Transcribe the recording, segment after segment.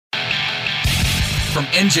From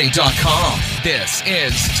NJ.com, this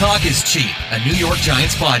is Talk is Cheap, a New York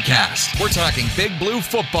Giants podcast. We're talking Big Blue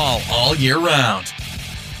football all year round.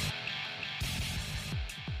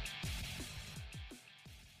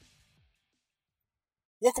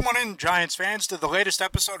 Welcome on in, Giants fans, to the latest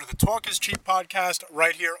episode of the Talk is Cheap podcast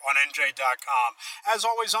right here on NJ.com. As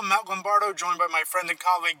always, I'm Matt Lombardo, joined by my friend and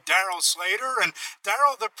colleague Daryl Slater. And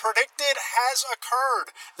Daryl, the predicted has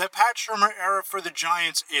occurred. The Pat Shurmur era for the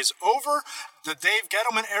Giants is over. The Dave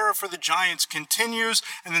Gettleman era for the Giants continues,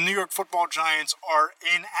 and the New York Football Giants are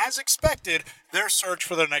in, as expected, their search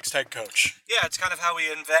for their next head coach. Yeah, it's kind of how we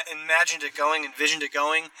envisioned it going, in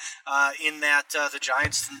that the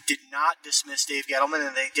Giants did not dismiss Dave Gettleman,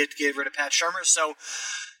 and they did get rid of Pat Shurmur. So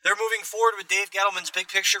they're moving forward with Dave Gettleman's big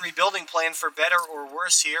picture rebuilding plan for better or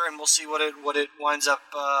worse here, and we'll see what it winds up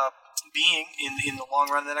being in the long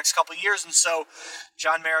run in the next couple of years. And so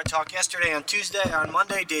John Mara talked on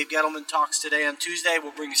Monday. Dave Gettleman talks today on Tuesday.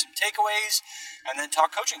 We'll bring you some takeaways and then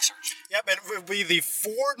talk coaching search. Yep, and it will be the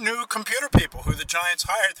 4 new computer people who the Giants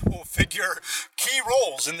hired that will figure key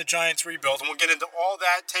roles in the Giants rebuild. And we'll get into all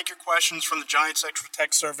that, take your questions from the Giants Extra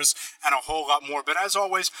Text Service, and a whole lot more. But as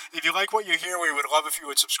always, if you like what you hear, we would love if you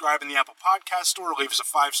would subscribe in the Apple Podcast Store, leave us a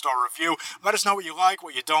 5-star review. Let us know what you like,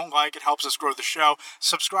 what you don't like. It helps us grow the show.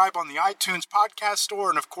 Subscribe on the iTunes Podcast Store,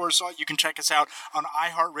 and of course, you can check us out on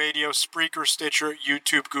iHeartRadio, Spreaker, Stitcher,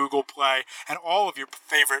 YouTube, Google Play, and all of your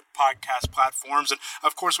favorite podcast platforms. And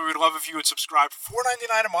of course, we would love if you would subscribe for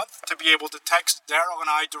 $4.99 a month to be able to text Daryl and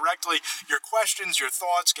I directly your questions, your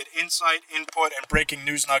thoughts, get insight, input, and breaking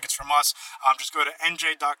news nuggets from us. Just go to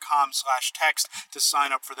nj.com/text to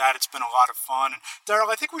sign up for that. It's been a lot of fun. And Daryl,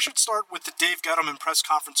 I think we should start with the Dave Gettleman press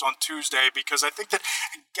conference on Tuesday, because I think that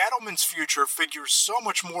Gettleman's future figures so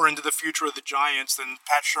much more into the future of the Giants than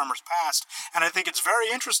Pat Shurmur's past. And I think it's very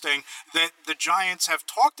interesting that the Giants have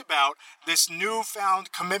talked about this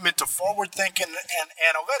newfound commitment to forward thinking and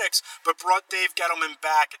analytics, but brought Dave Gettleman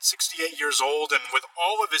back at 68 years old and with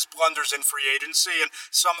all of his blunders in free agency and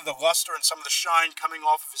some of the luster and some of the shine coming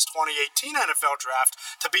off of his 2018 NFL draft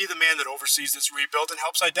to be the man that oversees this rebuild and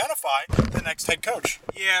helps identify the next head coach.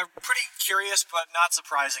 Yeah, pretty curious, but not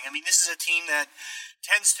surprising. I mean, this is a team that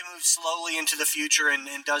tends to move slowly into the future and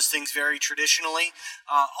does things very traditionally.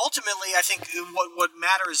 Ultimately, I think what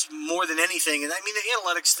matters more than anything, and I mean, the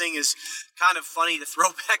analytics thing is kind of funny to throw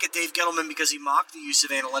back at Dave Gettleman because he mocked the use of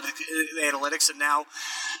analytics, and now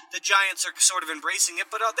the Giants are sort of embracing it,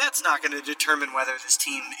 but that's not going to determine whether this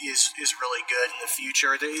team is really good in the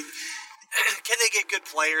future. Can they get good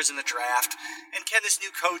players in the draft? And can this new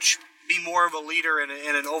coach be more of a leader and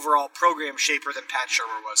an overall program shaper than Pat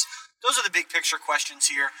Shurmur was? Those are the big picture questions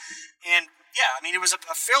here. And yeah, I mean, it was a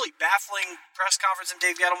fairly baffling press conference from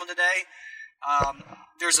Dave Gettleman today.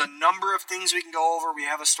 There's a number of things we can go over. We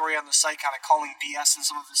have a story on the site kind of calling BS and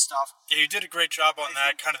some of this stuff. Yeah, you did a great job on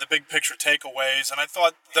that, kind of the big picture takeaways. And I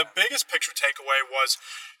thought the biggest picture takeaway was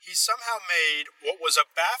he somehow made what was a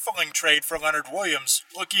baffling trade for Leonard Williams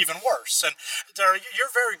look even worse. And Daryl,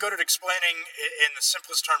 you're very good at explaining in the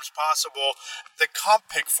simplest terms possible the comp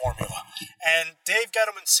pick formula. And Dave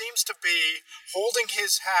Gettleman seems to be holding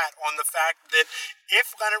his hat on the fact that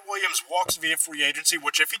if Leonard Williams walks via free agency,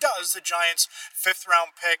 which if he does, the Giants'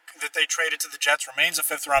 5th-round pick that they traded to the Jets remains a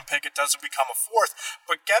 5th-round pick. It doesn't become a 4th.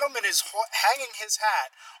 But Gettleman is hanging his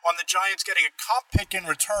hat on the Giants getting a comp pick in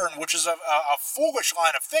return, which is a foolish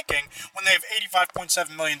line of thinking when they have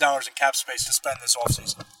 $85.7 million in cap space to spend this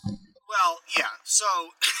offseason. Well, yeah.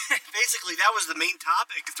 So basically, that was the main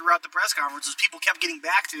topic throughout the press conference. Was people kept getting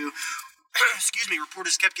back to,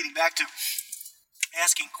 reporters kept getting back to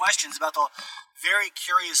asking questions about the very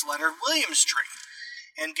curious Leonard Williams trade.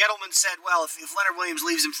 And Gettleman said, well, if Leonard Williams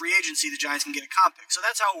leaves in free agency, the Giants can get a comp pick. So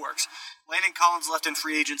that's how it works. Landon Collins left in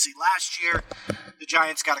free agency last year. The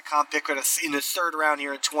Giants got a comp pick in the 3rd round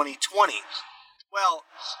here in 2020. Well,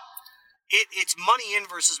 it's money in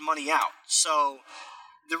versus money out. So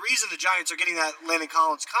the reason the Giants are getting that Landon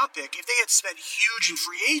Collins comp pick, if they had spent huge in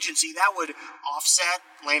free agency, that would offset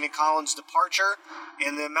Landon Collins' departure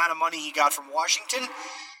and the amount of money he got from Washington,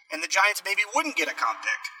 and the Giants maybe wouldn't get a comp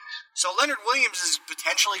pick. So Leonard Williams is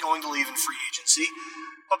potentially going to leave in free agency,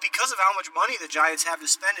 but because of how much money the Giants have to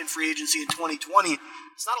spend in free agency in 2020,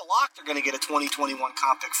 it's not a lock they're going to get a 2021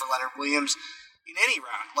 comp pick for Leonard Williams in any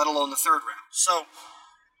round, let alone the 3rd round. So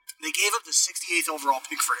they gave up the 68th overall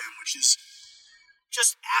pick for him, which is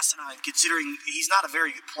just asinine considering he's not a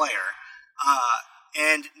very good player.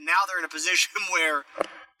 And now they're in a position where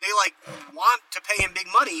They want to pay him big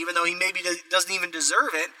money, even though he maybe doesn't even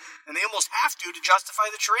deserve it, and they almost have to justify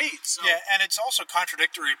the trade. So. Yeah, and it's also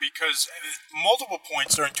contradictory because multiple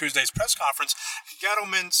points during Tuesday's press conference,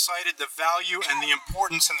 Gettleman cited the value and the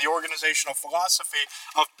importance and the organizational philosophy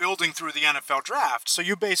of building through the NFL draft. So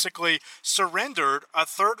you basically surrendered a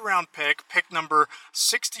third-round pick number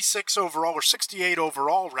 66 overall, or 68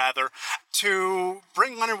 overall, rather, to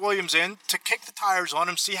bring Leonard Williams in, to kick the tires on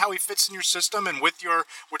him, see how he fits in your system, and with your,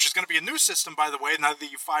 which is going to be a new system, by the way, now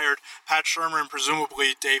that you fired Pat Shurmur and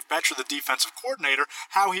presumably Dave Betcher, the defensive coordinator,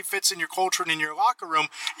 how he fits in your culture and in your locker room.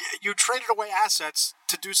 You traded away assets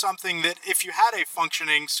to do something that if you had a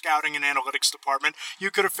functioning scouting and analytics department,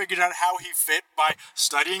 you could have figured out how he fit by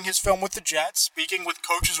studying his film with the Jets, speaking with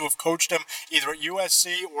coaches who have coached him either at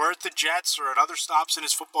USC or at the Jets or at other stops in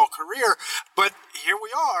his football career. But here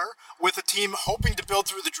we are with a team hoping to build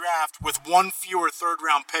through the draft with one fewer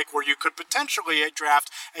third-round pick where you could potentially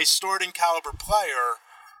draft a starting caliber player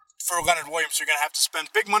for Leonard Williams. You're going to have to spend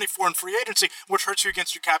big money for in free agency, which hurts you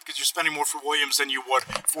against your cap because you're spending more for Williams than you would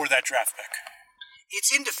for that draft pick.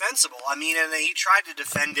 It's indefensible. I mean, and he tried to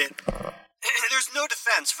defend it. There's no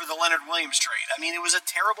defense for the Leonard Williams trade. I mean, it was a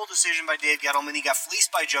terrible decision by Dave Gettleman. He got fleeced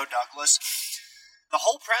by Joe Douglas. The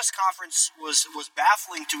whole press conference was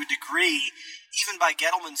baffling to a degree, even by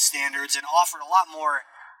Gettleman's standards, and offered a lot more,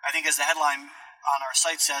 I think as the headline on our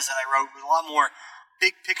site says that I wrote, with a lot more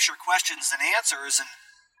big-picture questions than answers, and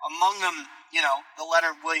among them, the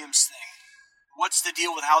Leonard Williams thing. What's the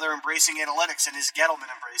deal with how they're embracing analytics, and is Gettleman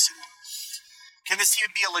embracing them? Can this team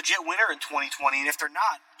be a legit winner in 2020? And if they're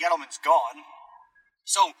not, Gettleman's gone.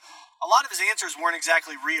 So a lot of his answers weren't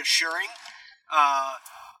exactly reassuring.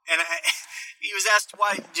 He was asked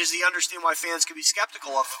why, does he understand why fans could be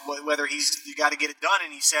skeptical of whether you got to get it done?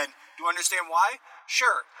 And he said, do you understand why?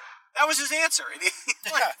 Sure. That was his answer.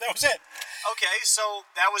 Yeah, that was it. Okay, so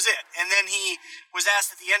that was it. And then he was asked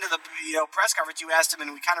at the end of the press conference, you asked him, and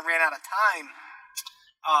we kind of ran out of time,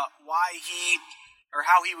 why or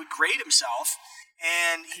how he would grade himself,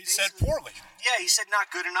 and he said poorly. Yeah, he said not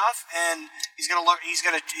good enough, and he's gonna learn. It's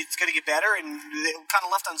gonna get better, and it kind of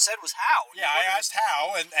left unsaid was how. Yeah, I asked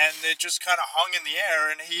how, and it just kind of hung in the air,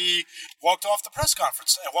 and he walked off the press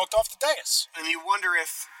conference, walked off the dais. And you wonder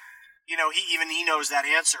if he knows that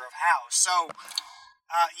answer of how. So,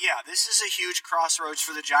 this is a huge crossroads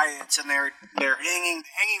for the Giants, and they're hanging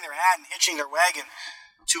their hat and hitching their wagon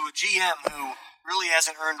to a GM who really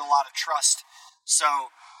hasn't earned a lot of trust. So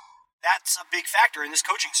that's a big factor in this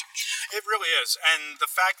coaching search. It really is. And the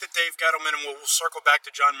fact that Dave Gettleman, and we'll circle back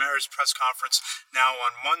to John Mayer's press conference now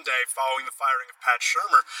on Monday following the firing of Pat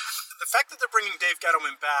Shurmur, the fact that they're bringing Dave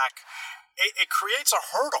Gettleman back, it creates a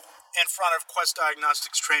hurdle in front of Quest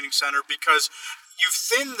Diagnostics Training Center because you've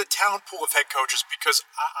thinned the talent pool of head coaches. Because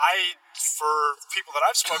for people that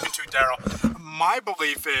I've spoken to, Daryl, my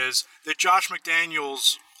belief is that Josh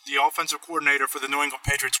McDaniels, the offensive coordinator for the New England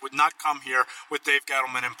Patriots, would not come here with Dave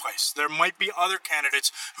Gettleman in place. There might be other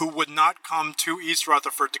candidates who would not come to East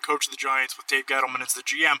Rutherford to coach the Giants with Dave Gettleman as the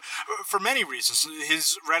GM for many reasons.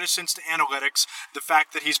 His reticence to analytics, the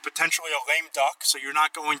fact that he's potentially a lame duck, so you're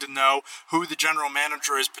not going to know who the general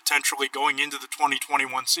manager is potentially going into the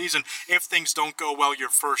 2021 season if things don't go well your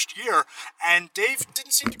first year. And Dave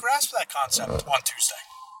didn't seem to grasp that concept on Tuesday.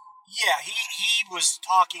 Yeah, he was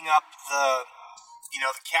talking up the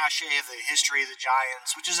cachet of the history of the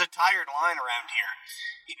Giants, which is a tired line around here.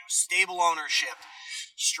 Stable ownership,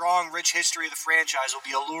 strong, rich history of the franchise will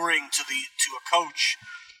be alluring to a coach,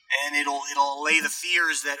 and it'll allay the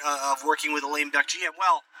fears of working with a lame duck GM.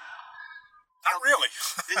 Well, not really.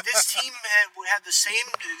 This team had the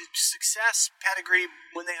same success pedigree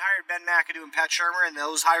when they hired Ben McAdoo and Pat Shurmur, and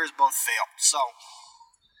those hires both failed. So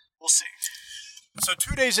we'll see. So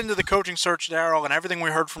 2 days into the coaching search, Daryl, and everything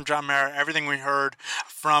we heard from John Mara, everything we heard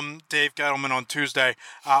from Dave Gettleman on Tuesday,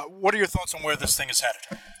 what are your thoughts on where this thing is headed?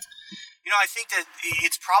 I think that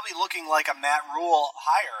it's probably looking like a Matt Rhule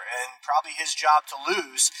hire, and probably his job to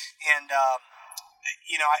lose. And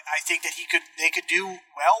I think that they could do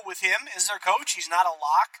well with him as their coach. He's not a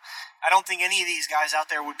lock. I don't think any of these guys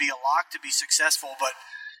out there would be a lock to be successful, but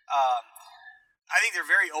I think they're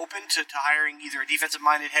very open to hiring either a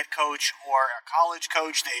defensive-minded head coach or a college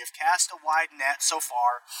coach. They have cast a wide net so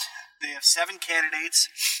far. They have 7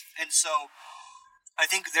 candidates, and so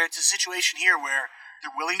I think it's a situation here where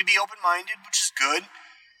they're willing to be open-minded, which is good.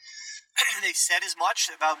 They said as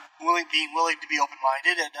much about being willing to be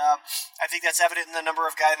open-minded, and I think that's evident in the number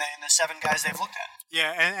of guys, in the 7 guys they've looked at.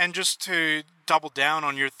 Yeah, and just to double down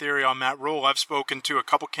on your theory on Matt Rhule, I've spoken to a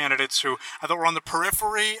couple candidates who I thought were on the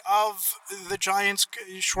periphery of the Giants'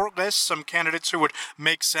 short list, some candidates who would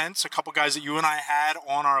make sense, a couple guys that you and I had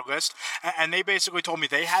on our list, and they basically told me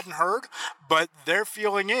they hadn't heard, but their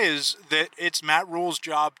feeling is that it's Matt Rhule's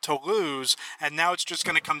job to lose, and now it's just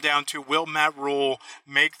going to come down to, will Matt Rhule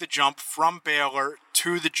make the jump from Baylor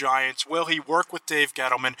to the Giants? Will he work with Dave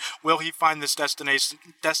Gettleman? Will he find this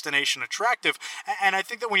destination attractive? And I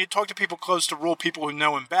think that when you talk to people close to Rhule, people who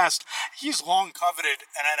know him best, he's long coveted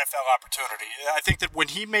an NFL opportunity. I think that when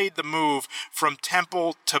he made the move from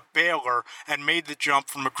Temple to Baylor and made the jump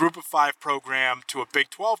from a Group of 5 program to a Big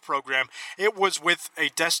 12 program, it was with a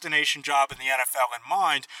destination job in the NFL in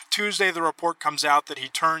mind. Tuesday, the report comes out that he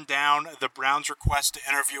turned down the Browns' request to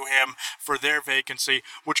interview him for their vacancy,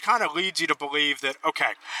 which kind of leads you to believe that,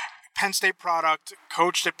 okay, Penn State product,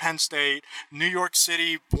 coached at Penn State, New York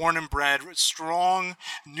City, born and bred, strong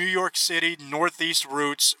New York City, Northeast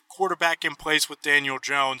roots, quarterback in place with Daniel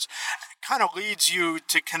Jones, kind of leads you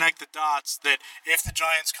to connect the dots that if the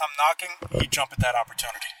Giants come knocking, he'd jump at that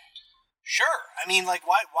opportunity. Sure. I mean, like,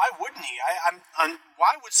 why wouldn't he?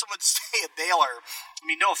 Why would someone stay at Baylor? I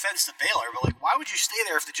mean, no offense to Baylor, but, like, why would you stay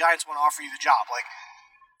there if the Giants want to offer you the job? Like,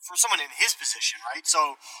 for someone in his position, right?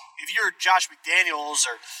 So if you're Josh McDaniels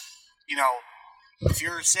or, you know, if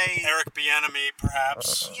you're, say... Eric Bieniemy,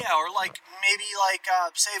 perhaps. Yeah, or, like, maybe, like,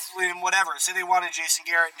 say, whatever. Say they wanted Jason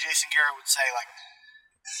Garrett, and Jason Garrett would say, like,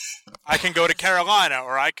 I can go to Carolina,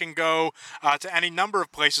 or I can go to any number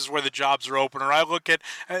of places where the jobs are open. Or I look at,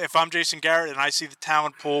 if I'm Jason Garrett and I see the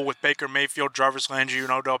talent pool with Baker Mayfield, Jarvis Landry,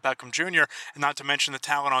 and Odell Beckham Jr., and not to mention the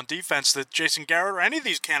talent on defense, that Jason Garrett or any of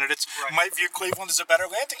these candidates might view Cleveland as a better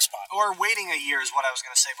landing spot. Or waiting a year is what I was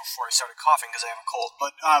going to say before I started coughing because I have a cold.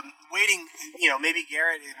 But waiting, you know, maybe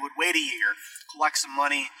Garrett would wait a year, collect some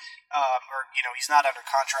money, or, you know, he's not under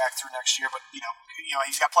contract through next year, but, you know,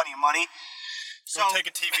 he's got plenty of money. So take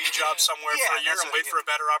a TV job somewhere for a year and wait for a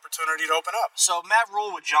better opportunity to open up. So Matt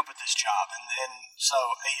Rhule would jump at this job, and so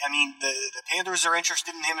I mean the Panthers are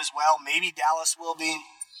interested in him as well. Maybe Dallas will be.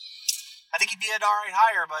 I think he'd be an alright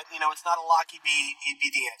hire, but you know it's not a lock. He'd be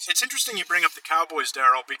the answer. It's interesting you bring up the Cowboys,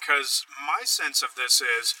 Daryl, because my sense of this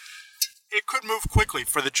is it could move quickly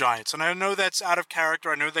for the Giants. And I know that's out of character.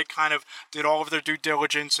 I know they kind of did all of their due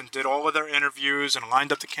diligence and did all of their interviews and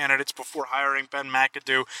lined up the candidates before hiring Ben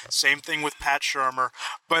McAdoo. Same thing with Pat Shurmur.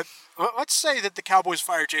 But let's say that the Cowboys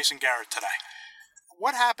fire Jason Garrett today.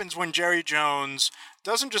 What happens when Jerry Jones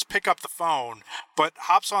doesn't just pick up the phone, but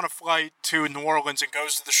hops on a flight to New Orleans and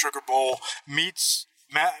goes to the Sugar Bowl, meets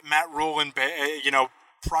Matt Rhule and,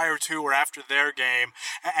 prior to or after their game,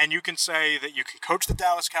 and you can say that you can coach the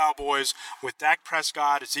Dallas Cowboys with Dak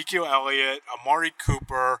Prescott, Ezekiel Elliott, Amari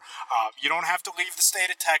Cooper. You don't have to leave the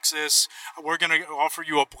state of Texas. We're going to offer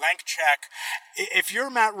you a blank check. If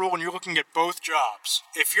you're Matt Rhule and you're looking at both jobs,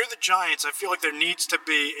 if you're the Giants, I feel like there needs to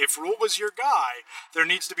be, if Rhule is your guy, there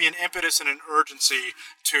needs to be an impetus and an urgency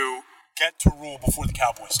to get to Rhule before the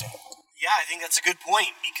Cowboys do. Yeah, I think that's a good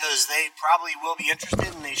point because they probably will be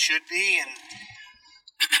interested and they should be, and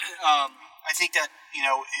I think that, you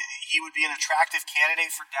know, he would be an attractive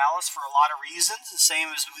candidate for Dallas for a lot of reasons, the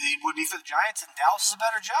same as he would be for the Giants, and Dallas is a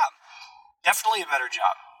better job. Definitely a better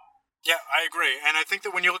job. Yeah, I agree. And I think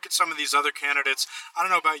that when you look at some of these other candidates, I don't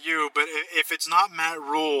know about you, but if it's not Matt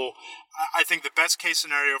Rhule, I think the best case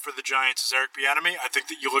scenario for the Giants is Eric Bieniemy. I think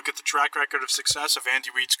that you look at the track record of success of Andy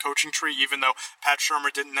Reid's coaching tree, even though Pat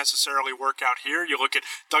Shurmur didn't necessarily work out here. You look at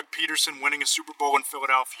Doug Peterson winning a Super Bowl in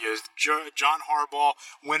Philadelphia, John Harbaugh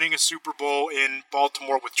winning a Super Bowl in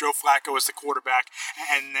Baltimore with Joe Flacco as the quarterback,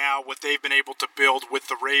 and now what they've been able to build with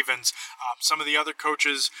the Ravens. Some of the other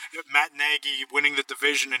coaches, Matt Nagy winning the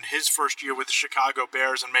division in his first year with the Chicago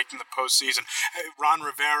Bears and making the postseason. Ron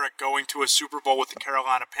Rivera going to a Super Bowl with the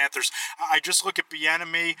Carolina Panthers. I just look at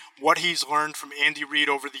Bieniemy, what he's learned from Andy Reid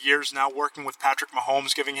over the years, now working with Patrick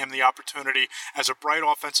Mahomes, giving him the opportunity as a bright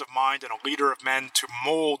offensive mind and a leader of men to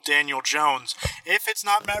mold Daniel Jones. If it's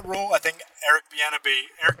not Matt Rhule, I think Eric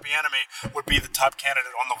Bieniemy would be the top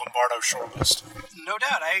candidate on the Lombardo shortlist. No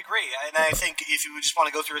doubt, I agree. And I think if you just want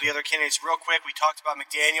to go through the other candidates real quick, we talked about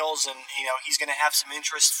McDaniels, and you know he's going to have some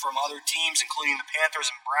interest from other teams, including the Panthers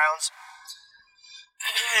and Browns.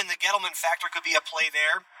 And the Gettleman factor could be a play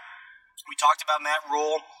there. We talked about Matt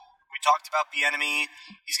Rhule. We talked about Bieniemy.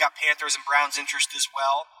 He's got Panthers and Browns interest as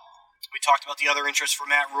well. We talked about the other interest for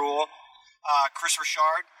Matt Rhule. Chris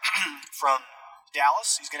Richard from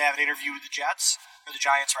Dallas. He's going to have an interview with the Jets, or the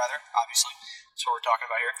Giants rather, obviously. That's what we're talking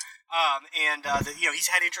about here.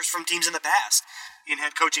 He's had interest from teams in the past in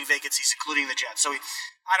head coaching vacancies, including the Jets. So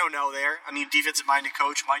I don't know there. I mean, defensive-minded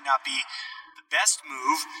coach might not be the best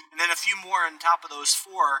move, and then a few more on top of those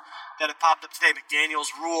four that have popped up today. McDaniels,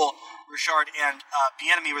 Rhule, Richard, and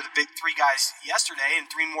Bieniemy were the big three guys yesterday, and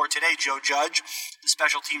three more today. Joe Judge, the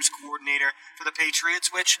special teams coordinator for the Patriots,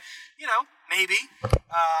 which, maybe.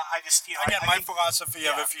 My philosophy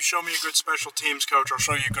of if you show me a good special teams coach, I'll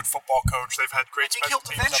show you a good football coach. They've had great special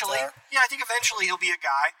teams up there. Yeah, I think eventually he'll be a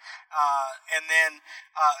guy. And then,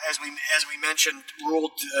 as we mentioned,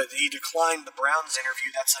 Rhule, he declined the Browns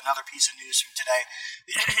interview. That's another piece of news from today.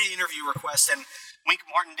 The interview request, and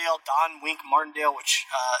Don Wink Martindale, which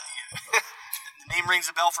the name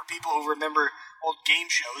rings a bell for people who remember old game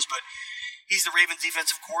shows, but he's the Ravens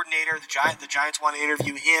defensive coordinator. The Giants want to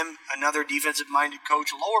interview him, another defensive-minded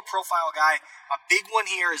coach, a lower-profile guy. A big one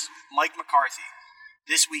here is Mike McCarthy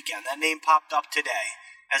this weekend. That name popped up today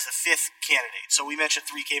as the fifth candidate. So we mentioned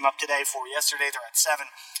 3 came up today, 4 yesterday. They're at 7.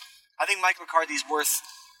 I think Mike McCarthy's worth.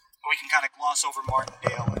 We can kind of gloss over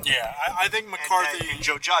Martindale. I think McCarthy and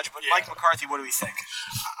Joe Judge, but Mike McCarthy, what do we think?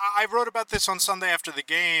 I wrote about this on Sunday after the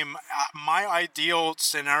game. My ideal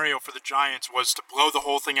scenario for the Giants was to blow the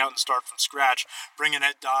whole thing out and start from scratch, bring in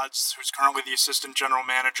Ed Dodds, who's currently the assistant general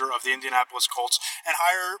manager of the Indianapolis Colts, and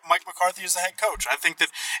hire Mike McCarthy as the head coach. I think that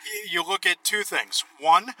you look at 2 things.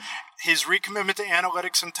 One, his recommitment to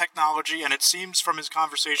analytics and technology, and it seems from his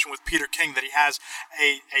conversation with Peter King that he has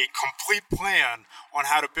a complete plan on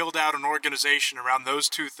how to build out an organization around those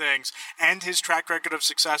 2 things, and his track record of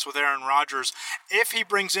success with Aaron Rodgers. If he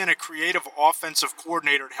brings in a creative offensive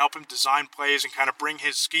coordinator to help him design plays and kind of bring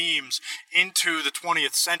his schemes into the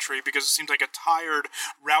 20th century, because it seems like a tired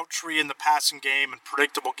route tree in the passing game and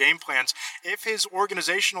predictable game plans, if his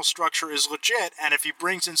organizational structure is legit, and if he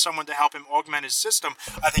brings in someone to help him augment his system,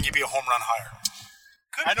 I think he'd be a home run hire.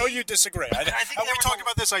 I know you disagree. We talked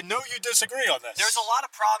about this. I know you disagree on this. There's a lot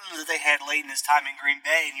of problems that they had late in his time in Green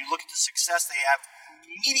Bay, and you look at the success they have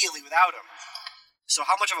immediately without him. So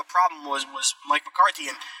how much of a problem was Mike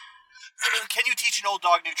McCarthy? And can you teach an old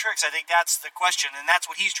dog new tricks? I think that's the question, and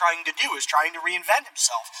that's what he's trying to do, is trying to reinvent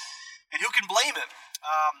himself. And who can blame him?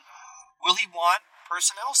 Will he want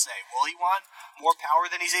personnel say? Will he want more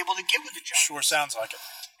power than he's able to give with the Giants? Sure sounds like it.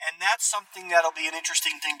 And that's something that'll be an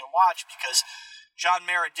interesting thing to watch, because John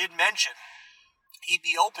Mara did mention he'd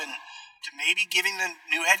be open to maybe giving the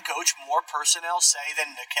new head coach more personnel say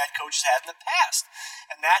than the head coaches had in the past.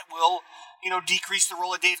 And that will, decrease the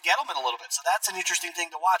role of Dave Gettleman a little bit. So that's an interesting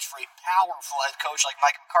thing to watch for a powerful head coach like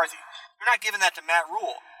Mike McCarthy. You're not giving that to Matt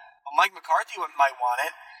Rhule, but Mike McCarthy might want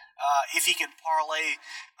it. If he can play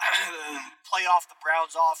off the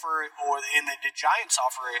Browns offer or in the Giants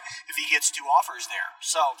offer, if he gets 2 offers there.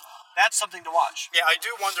 So that's something to watch. Yeah, I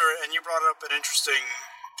do wonder, and you brought up an interesting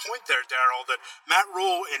point there, Daryl, that Matt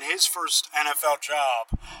Rhule in his first NFL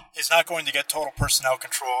job is not going to get total personnel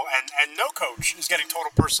control, and no coach is getting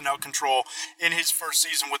total personnel control in his first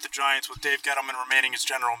season with the Giants, with Dave Gettleman remaining as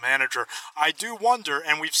general manager. I do wonder,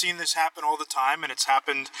 and we've seen this happen all the time, and it's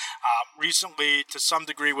happened recently to some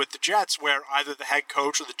degree with the Jets, where either the head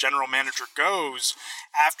coach or the general manager goes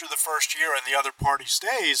after the first year and the other party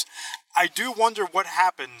stays. I do wonder what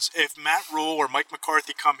happens if Matt Rhule or Mike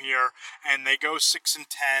McCarthy come here and they go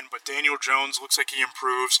 6-10, but Daniel Jones looks like he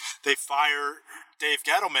improves. They fire Dave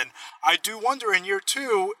Gettleman. I do wonder in year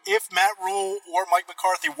 2 if Matt Rhule or Mike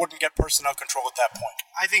McCarthy wouldn't get personnel control at that point.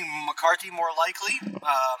 I think McCarthy more likely,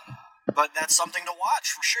 but that's something to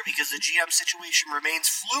watch for sure, because the GM situation remains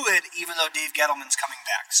fluid even though Dave Gettleman's coming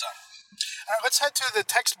back. So. All right, let's head to the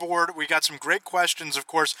text board. We got some great questions, of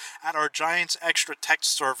course, at our Giants Extra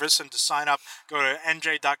text service. And to sign up, go to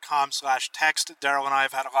nj.com/text. Daryl and I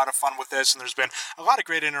have had a lot of fun with this, and there's been a lot of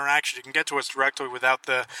great interaction. You can get to us directly without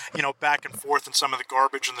the, back and forth and some of the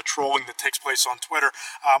garbage and the trolling that takes place on Twitter.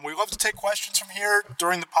 We love to take questions from here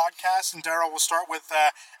during the podcast, and Daryl, we'll start with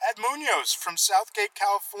Ed Munoz from Southgate,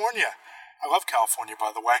 California. I love California, by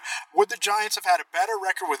the way. Would the Giants have had a better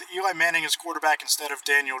record with Eli Manning as quarterback instead of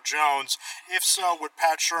Daniel Jones? If so, would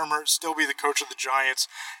Pat Shurmur still be the coach of the Giants?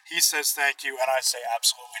 He says thank you, and I say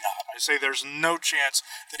absolutely not. I say there's no chance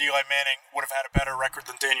that Eli Manning would have had a better record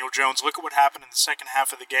than Daniel Jones. Look at what happened in the second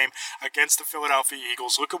half of the game against the Philadelphia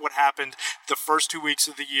Eagles. Look at what happened the first 2 weeks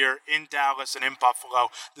of the year in Dallas and in Buffalo.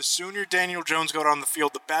 The sooner Daniel Jones got on the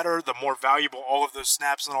field, the better, the more valuable all of those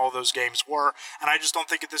snaps and all of those games were. And I just don't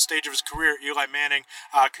think at this stage of his career, Eli Manning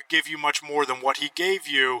could give you much more than what he gave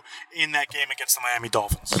you in that game against the Miami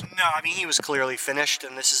Dolphins. No, I mean, he was clearly finished,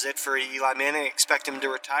 and this is it for Eli Manning. Expect him to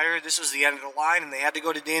retire. This was the end of the line, and they had to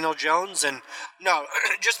go to Daniel Jones. And no,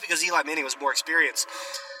 just because Eli Manning was more experienced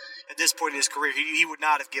at this point in his career, he would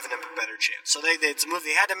not have given him a better chance. So it's a move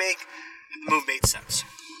they had to make, and the move made sense.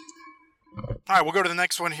 All right, we'll go to the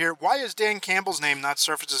next one here. Why is Dan Campbell's name not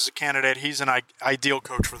surfaced as a candidate? He's an ideal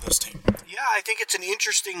coach for this team. Yeah, I think it's an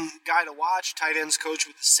interesting guy to watch. Tight ends coach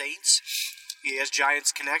with the Saints. He has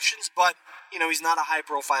Giants connections, but, he's not a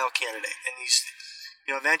high-profile candidate. And he's,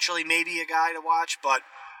 eventually maybe a guy to watch, but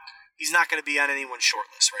he's not going to be on anyone's short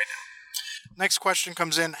list right now. Next question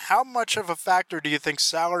comes in. How much of a factor do you think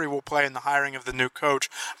salary will play in the hiring of the new coach?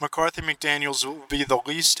 McCarthy McDaniels will be the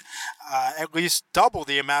least, at least double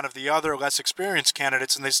the amount of the other less experienced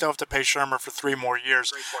candidates, and they still have to pay Shermer for 3 more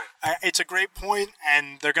years. Great point. It's a great point,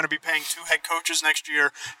 and they're going to be paying 2 head coaches next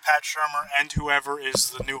year, Pat Shermer and whoever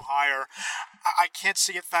is the new hire. I can't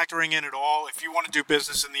see it factoring in at all. If you want to do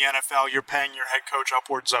business in the NFL, you're paying your head coach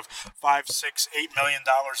upwards of $5, $6, $8 million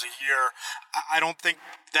a year. I don't think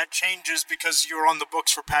that changes because you're on the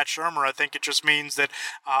books for Pat Shermer. I think it just means that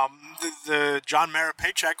the John Mara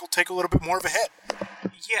paycheck will take a little bit more of a hit.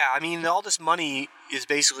 Yeah, I mean, all this money is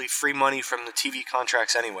basically free money from the TV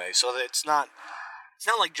contracts anyway, so that it's not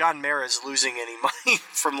like John Mara is losing any money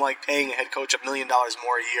from paying a head coach $1 million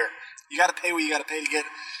more a year. You got to pay what you got to pay to get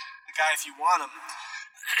the guy if you want him.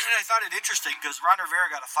 I thought it interesting because Ron Rivera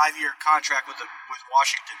got a 5-year contract with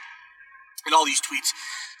Washington, and all these tweets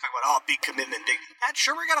talk about big commitment. Pat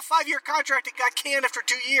Shermer got a 5-year contract and got canned after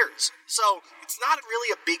 2 years, so it's not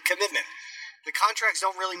really a big commitment. The contracts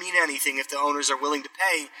don't really mean anything if the owners are willing to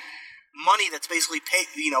pay money that's basically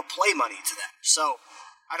play money to them. So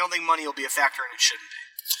I don't think money will be a factor, and it shouldn't be.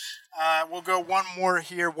 We'll go one more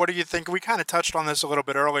here. What do you think? We kind of touched on this a little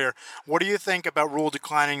bit earlier. What do you think about Rhule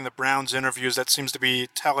declining the Browns interviews? That seems to be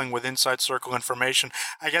telling with Inside Circle information.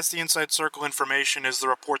 I guess the Inside Circle information is the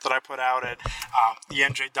report that I put out at the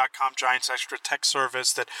NJ.com Giants Extra Tech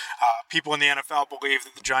Service that people in the NFL believe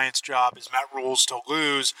that the Giants' job is Matt Rhule's to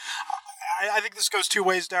lose. I think this goes 2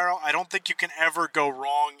 ways, Daryl. I don't think you can ever go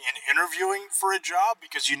wrong in interviewing for a job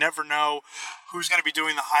because you never know who's going to be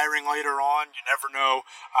doing the hiring later on. You never know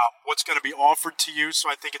what's going to be offered to you. So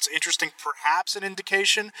I think it's interesting, perhaps an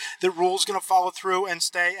indication that Rhule's going to follow through and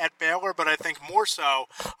stay at Baylor. But I think more so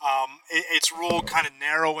it's Rhule kind of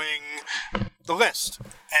narrowing the list.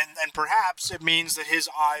 And perhaps it means that his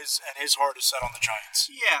eyes and his heart is set on the Giants.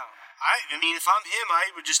 Yeah. I mean, if I'm him, I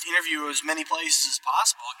would just interview as many places as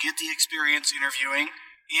possible, get the experience interviewing,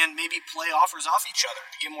 and maybe play offers off each other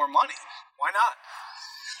to get more money. Why not?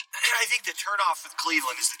 I think the turnoff with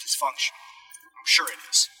Cleveland is the dysfunction. I'm sure it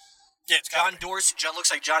is. Yeah, it's John Dorsey. Looks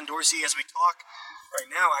like John Dorsey, as we talk right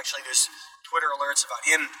now, actually, there's Twitter alerts about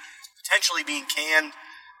him potentially being canned.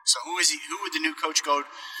 So who is he? Who would the new coach go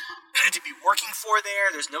to be working for there?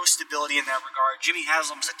 There's no stability in that regard. Jimmy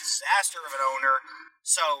Haslam's a disaster of an owner.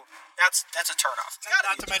 So that's a turnoff.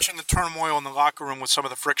 Not to mention the turmoil in the locker room with some of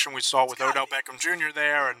the friction we saw with Odell Beckham Jr.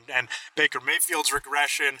 there and Baker Mayfield's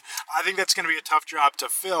regression. I think that's going to be a tough job to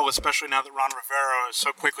fill, especially now that Ron Rivera so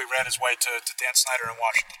quickly ran his way to Dan Snyder in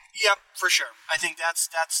Washington. Yep, for sure. I think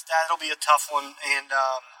that'll be a tough one. And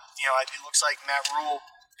it looks like Matt Rhule,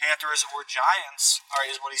 Panthers or Giants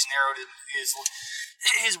is what he's narrowed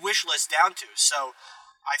his wish list down to. So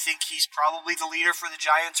I think he's probably the leader for the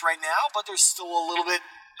Giants right now, but there's still a little bit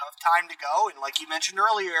of time to go. And like you mentioned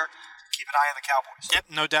earlier, keep an eye on the Cowboys. Yep,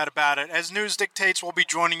 no doubt about it. As news dictates, we'll be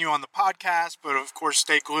joining you on the podcast, but of course,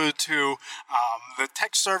 stay glued to the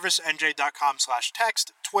text service,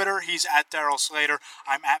 nj.com/text. Twitter, he's at Daryl Slater.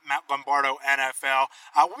 I'm at Matt Lombardo, NFL.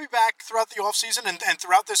 We'll be back throughout the offseason and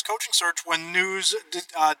throughout this coaching search when news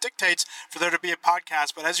dictates for there to be a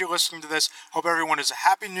podcast. But as you're listening to this, hope everyone is a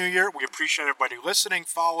happy new year. We appreciate everybody listening,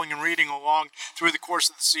 following, and reading along through the course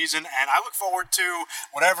of the season. And I look forward to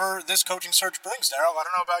whatever this coaching search brings, Daryl. I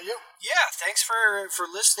don't know about you. Yeah, thanks for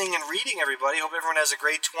listening and reading, everybody. Hope everyone has a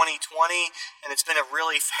great 2020, and it's been a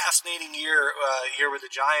really fascinating year here with the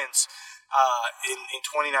Giants in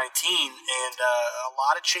 2019, and a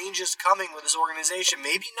lot of changes coming with this organization.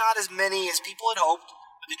 Maybe not as many as people had hoped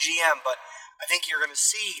with the GM, but I think you're going to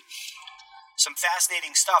see some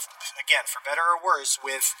fascinating stuff, again, for better or worse,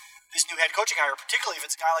 with this new head coaching hire, particularly if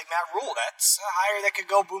it's a guy like Matt Rhule. That's a hire that could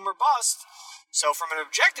go boom or bust. So from an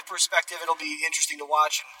objective perspective, it'll be interesting to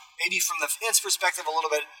watch, and maybe from the fans' perspective, a little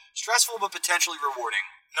bit stressful, but potentially rewarding.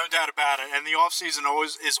 No doubt about it. And the offseason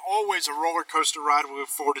is always a roller coaster ride. We look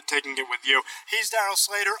forward to taking it with you. He's Daryl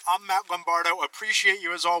Slater. I'm Matt Lombardo. Appreciate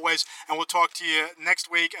you as always. And we'll talk to you next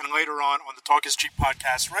week and later on the Talk is Cheap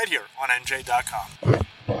podcast right here on NJ.com.